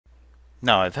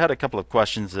Now, I've had a couple of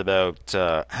questions about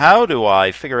how do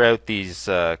I figure out these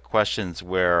questions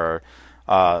where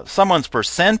someone's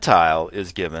percentile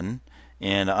is given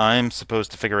and I'm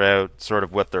supposed to figure out sort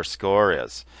of what their score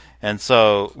is. And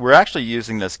so we're actually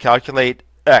using this calculate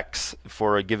x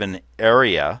for a given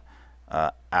area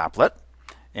applet.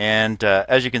 And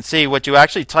as you can see, what you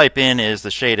actually type in is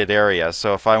the shaded area.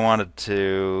 So if I wanted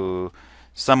to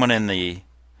someone in the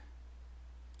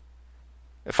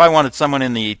if I wanted someone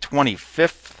in the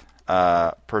 25th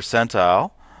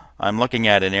percentile, I'm looking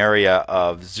at an area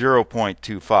of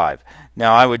 0.25.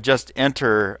 Now I would just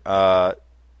enter, and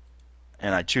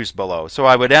I choose below. So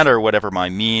I would enter whatever my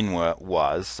mean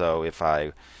was. So if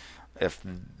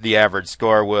the average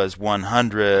score was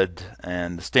 100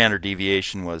 and the standard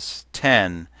deviation was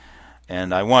 10,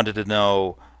 and I wanted to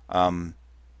know,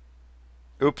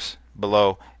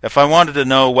 below. If I wanted to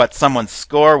know what someone's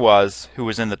score was who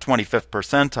was in the 25th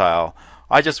percentile,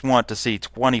 I just want to see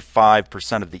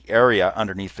 25% of the area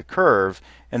underneath the curve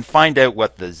and find out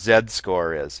what the Z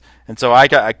score is. And so I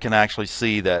can actually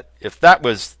see that if that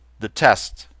was the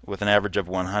test with an average of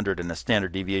 100 and a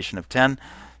standard deviation of 10,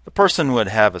 the person would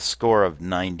have a score of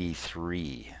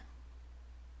 93.